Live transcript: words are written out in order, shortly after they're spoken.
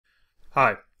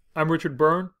Hi, I'm Richard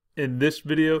Byrne. In this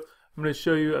video, I'm going to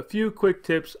show you a few quick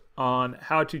tips on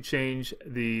how to change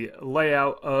the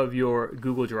layout of your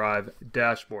Google Drive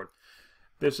dashboard.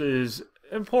 This is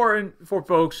important for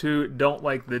folks who don't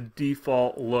like the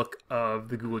default look of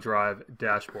the Google Drive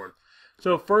dashboard.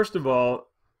 So first of all,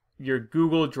 your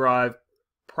Google Drive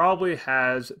probably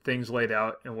has things laid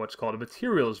out in what's called a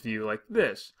materials view like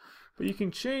this. But you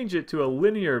can change it to a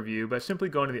linear view by simply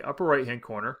going to the upper right hand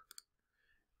corner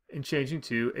and changing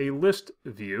to a list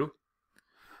view.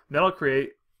 That'll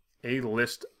create a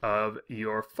list of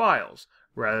your files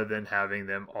rather than having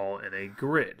them all in a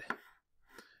grid.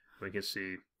 We can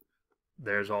see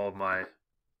there's all of my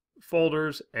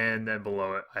folders, and then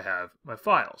below it I have my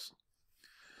files.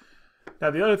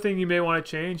 Now the other thing you may want to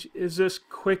change is this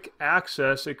quick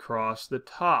access across the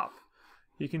top.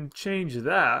 You can change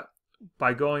that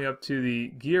by going up to the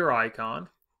gear icon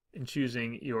and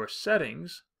choosing your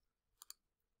settings.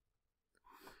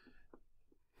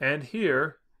 And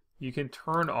here you can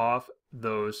turn off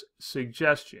those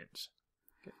suggestions.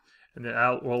 Okay. And then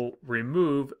that will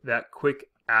remove that quick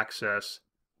access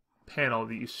panel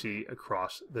that you see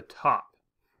across the top.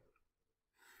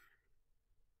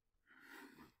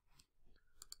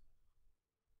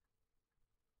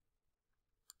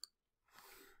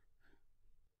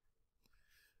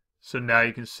 So now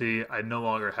you can see I no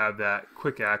longer have that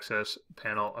quick access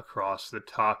panel across the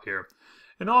top here.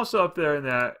 And also up there in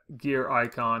that gear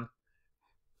icon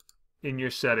in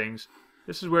your settings,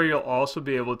 this is where you'll also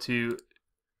be able to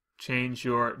change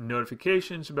your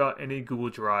notifications about any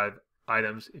Google Drive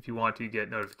items. If you want to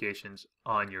get notifications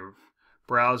on your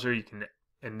browser, you can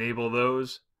enable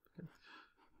those.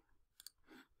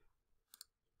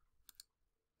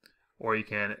 Or you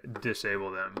can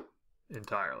disable them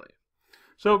entirely.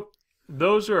 So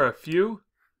those are a few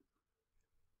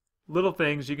little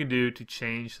things you can do to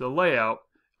change the layout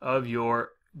of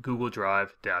your Google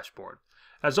Drive dashboard.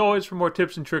 As always, for more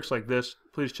tips and tricks like this,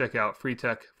 please check out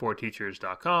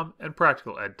freetech4teachers.com and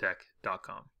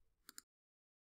practicaledtech.com.